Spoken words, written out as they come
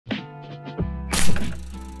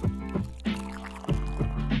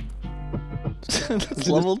It's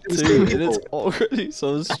level 2 and it's already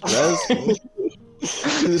so stressful.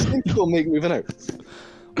 Do the same people make moving out?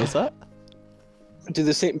 What's that? Do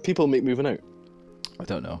the same people make moving out? I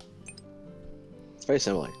don't know. It's very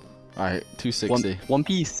similar. Alright, 260. One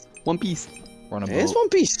Piece. One Piece. We're on a It is boat. One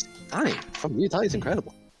Piece. Aye, from you, that is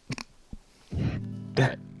incredible.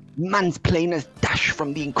 Man's plane is Dash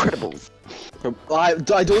from The Incredibles. I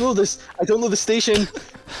don't know this. I don't know the station.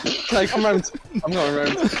 Can I come round? I'm going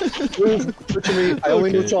round. Move, look at me. I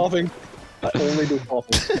only know Okay. chopping. I only do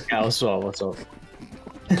chopping. Yeah, what's up? What's up?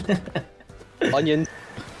 Onion.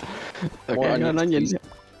 Okay, More I got an onion. please.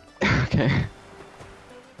 Okay.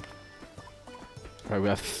 Alright, we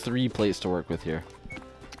have 3 plates to work with here.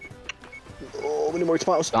 Oh, we need more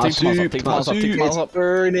tomatoes. Take tomatoes up, take tomatoes up, take tomatoes It's up.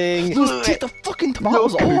 burning. Dude, take the fucking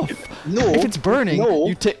tomatoes off! No. If it's burning, No.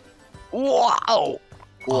 you take. Wow!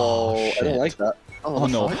 Whoa, I shit. don't like that. Oh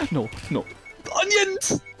no, fuck? no, no.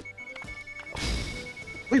 Onions!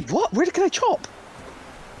 Wait, what? Where can I chop?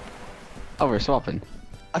 Oh, we're swapping.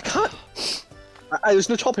 I can't. There's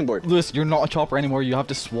no chopping board. Lewis, you're not a chopper anymore, you have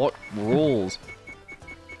to swap roles.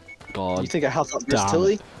 God. You think I have that Damn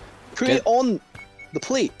versatility? it. Put Get- it on the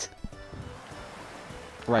plate.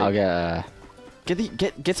 Right. I'll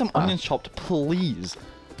Get some onions chopped, please.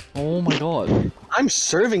 Oh my god. I'm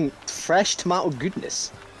serving fresh tomato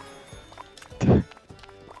goodness. The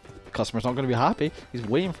customer's not gonna be happy. He's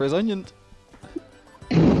waiting for his onions.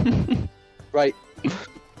 Right,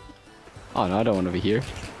 Oh no, I don't want to be here.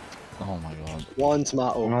 Oh my god. one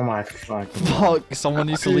tomato. Oh my fucking. Fuck, someone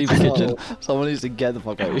needs to leave the kitchen. Someone needs to get the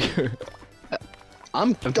fuck out of here.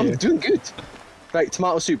 I'm doing good. Right,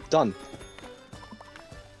 tomato soup done.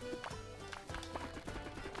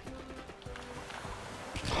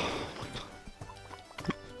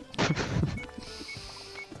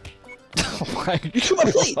 Oh my You took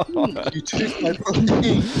my plate. god. You took my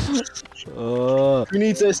plate. Who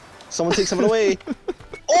needs this? Someone take something away.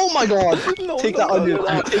 Oh my god! No, Take no, that onion. no,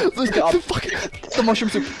 no. Take it up. The mushroom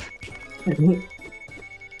soup.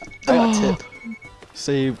 I got a tip.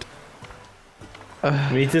 Saved.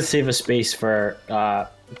 We need to save a space for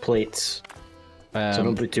plates. So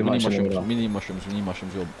don't put too we need much in the mushrooms. middle. We need mushrooms. We need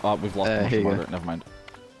mushrooms. We've lost the here mushroom you go. order. Never mind.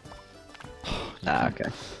 Ah, okay.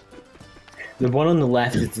 The one on the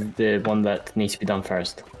left is the one that needs to be done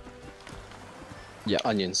first. Yeah.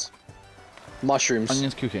 Onions. Mushrooms.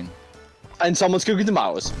 Onions cooking. And someone's cooking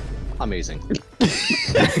tomatoes. Amazing.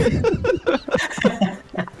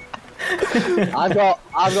 I've got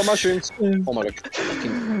mushrooms. Oh my god.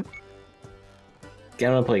 Fucking-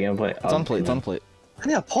 Get on a plate, get on a plate. It's on plate. It's on plate. I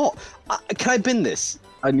need a pot. Can I bin this?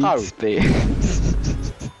 I need How? space.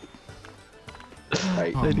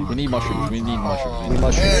 Right. We need mushrooms. We need mushrooms. We need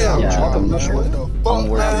Mushrooms. Yeah. Chop a mushroom.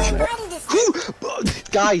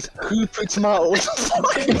 Guys, who put tomatoes?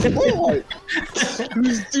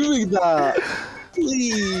 Who's doing that?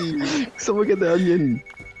 Please. Someone get the onion.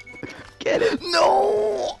 Get it.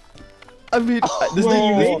 No. I mean, this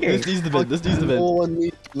no. needs the bin. This needs the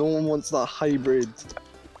bin. No one wants that hybrid.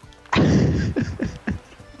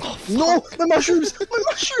 No, my mushrooms! My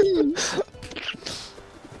mushrooms!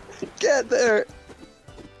 Get there!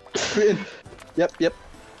 Put in. Yep.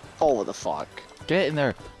 Oh, what the fuck? Get in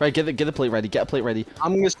there. Right, get the plate ready. Get a plate ready.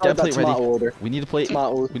 I'm gonna Get a start that plate tomato ready. order. We need a plate.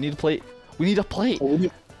 Tomato. We need a plate. We need a plate.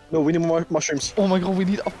 Oh, we need more mushrooms. Oh my god, we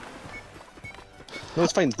need a. No,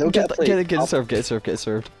 it's fine. They'll get a plate. Get it served. Get it served. Get it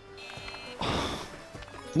served.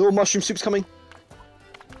 No mushroom soup's coming.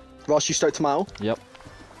 Ross, you start tomato. Yep.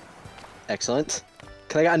 Excellent.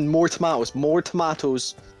 Can I get in more tomatoes? More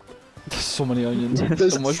tomatoes. There's so many onions.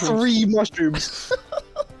 There's So mushrooms. 3 mushrooms.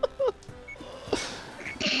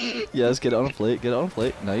 Yes, get it on a plate. Get it on a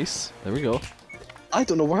plate. Nice. There we go. I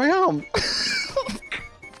don't know where I am.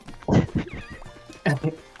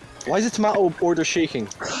 Why is the tomato order shaking?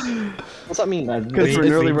 What's that mean? Because we're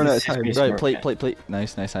nearly running out of time. Right, plate.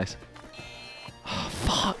 Nice.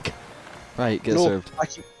 Fuck. Right, get it No, served.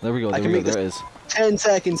 There we go. I There can we go. make this- There it is. 10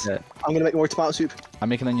 seconds. Yeah. I'm gonna make more tomato soup. I'm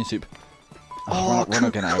making onion soup. Oh, we're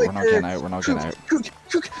not getting out. We're not getting out. We're not getting out.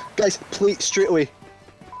 Cook. Guys, plate straight away.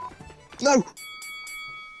 No.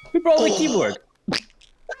 Who brought the keyboard?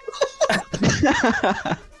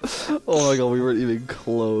 Oh my god, we weren't even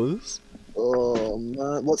close. Oh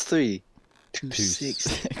man, what's 3? 2, 2, 6.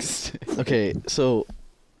 6. Okay, so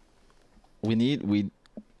we.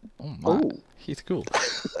 Oh my, Oh. he's cool.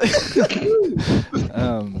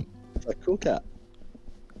 A cool cat.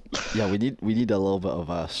 Yeah, we need a little bit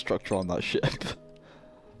of structure on that ship.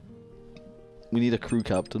 We need a crew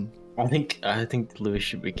captain. I think Lewis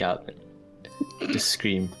should be captain. Just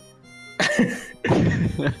scream.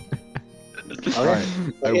 Alright.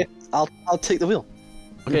 Okay, I'll take the wheel.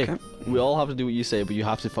 Okay, Okay. We all have to do what you say, but you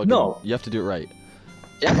have to fucking. No. You have to do it right.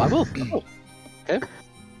 Yeah, I will. I will. Okay.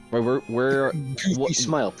 Right, we're. You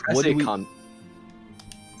smile. Press what A, do we- cunt.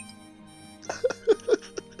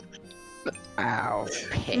 Ow,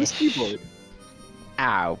 This keyboard.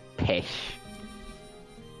 Ow, pish.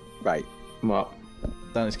 Right. What?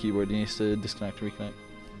 Down his keyboard, he needs to disconnect and reconnect.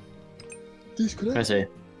 Press A.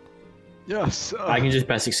 Yes. I can just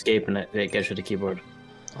press escape and it gets rid of the keyboard.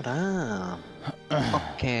 Oh, damn.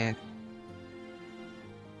 Okay.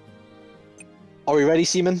 Are we ready,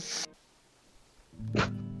 Seaman?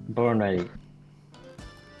 Born ready.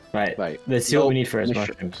 Right. Right. Let's see what No, we need first.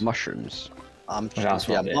 Mushrooms. Mushrooms. That's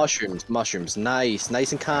Yeah, what it is. mushrooms.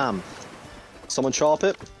 Nice and calm. Someone chop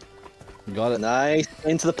it. You got it. Nice.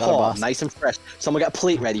 Into the Got it, pot. boss. Nice and fresh. Someone get a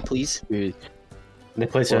plate ready, please. Good. The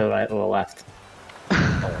plates are to the left.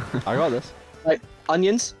 I got this. Right.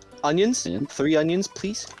 Onions. Onions. 3 onions,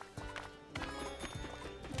 please.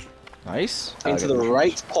 Nice. Into the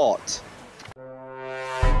right pot.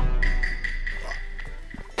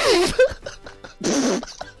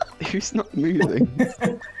 Who's not moving?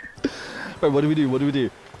 Wait, what do we do? What do we do?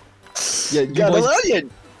 Yeah, you Get another boys. onion.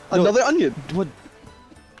 No. Another onion. What?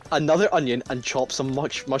 Another onion and chop some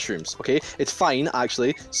mushrooms. Okay, it's fine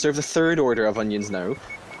actually. Serve the 3rd order of onions now.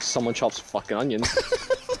 Someone chops fucking onions.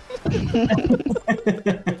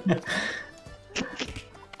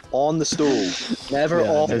 On the stove. Never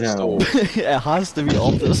Yeah, off the no. stove. It has to be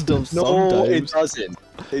off the stove No, it sometimes. doesn't.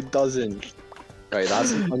 It doesn't. Right,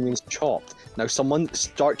 that's the onions chopped. Now someone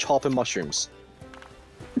start chopping mushrooms.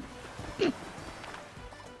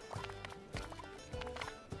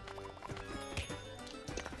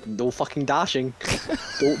 No fucking dashing.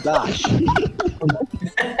 Don't dash.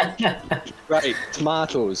 Right,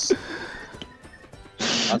 tomatoes.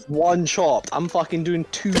 That's 1 chopped. I'm fucking doing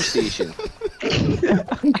 2 station.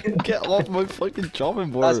 Get off my fucking chopping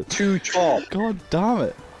board. That's 2 chopped. God damn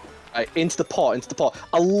it. Right, into the pot, into the pot.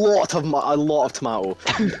 A lot of tomato.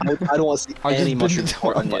 I don't want to see any mushrooms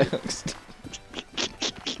or onion.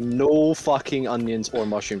 No fucking onions or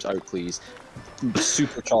mushrooms out, please.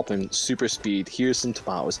 Super chopping, super speed. Here's some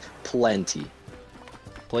tomatoes. Plenty.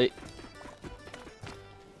 Plate.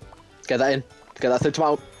 Get that in. Get that 3rd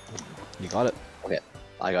tomato. You got it. Okay,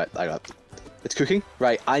 I got it. It's cooking?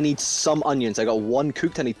 Right, I need some onions. I got 1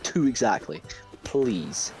 cooked, I need 2 exactly.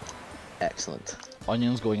 Please. Excellent.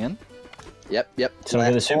 Onions going in. Yep. Someone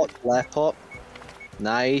get the soup? Left pot.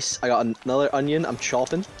 Nice. I got another onion. I'm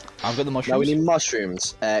chopping. I've got the Now we mushrooms. need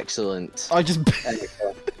mushrooms. Excellent. I just.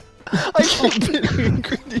 Excellent. I can't fit the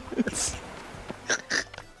ingredients.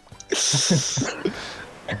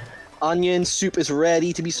 Onion soup is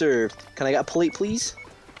ready to be served. Can I get a plate, please?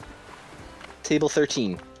 Table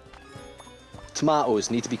 13.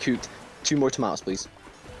 Tomatoes need to be cooked. 2 more tomatoes, please.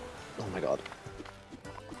 Oh my god.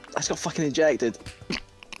 I just got fucking ejected.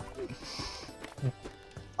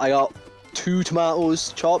 I got 2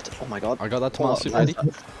 tomatoes chopped. Oh my god. I got that tomato soup ready.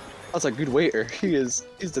 That's a good waiter. He's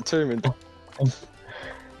determined.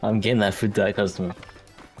 I'm getting that food to that customer.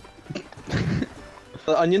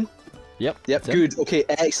 The onion? Yep. Yep, that's it. good. Okay,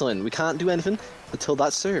 excellent. We can't do anything until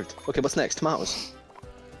that's served. Okay, what's next? Tomatoes.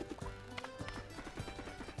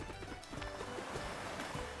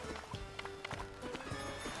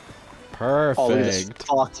 Perfect. Oh, look at this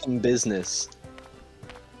fucking business.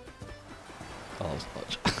 Oh,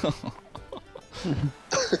 that was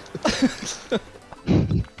much.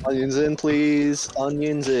 Onions in, please.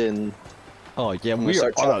 Onions in. Oh yeah, gonna we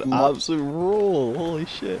are start on chopping an up. absolute roll. Holy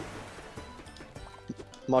shit.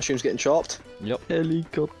 Mushrooms getting chopped. Yep.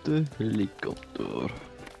 Helicopter.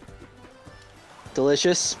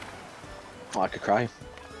 Delicious. Oh, I could cry.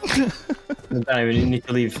 Danny, we need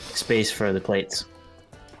to leave space for the plates.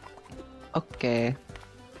 Okay.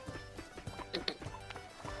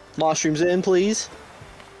 Mushrooms in, please.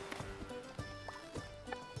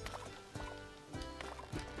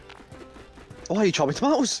 Oh, are you chopping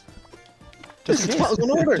tomatoes? Just The in tomatoes case.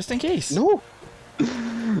 on order. Just in case. No.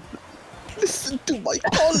 Listen to my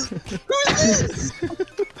call. Who is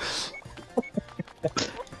this?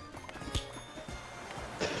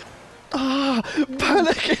 Ah,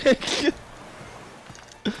 panicking.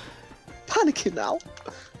 Panicking now.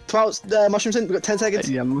 Tomatoes, mushrooms in. We've got 10 seconds.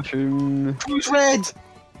 Yeah, mushroom. Who's red?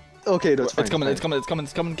 Okay, no, it's fine. It's coming. fine.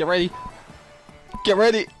 It's coming. Get ready. Get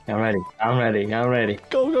ready. I'm ready.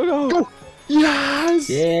 Go. Go. Yes.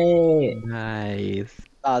 Yay! Nice.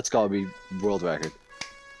 That's gotta be world record.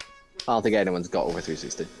 I don't think anyone's got over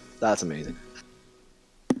 360. That's amazing.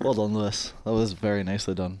 Well done, Lewis. That was very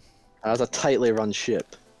nicely done. That was a tightly run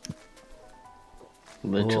ship.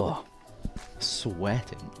 Literally. Oh,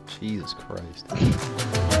 sweating. Jesus Christ.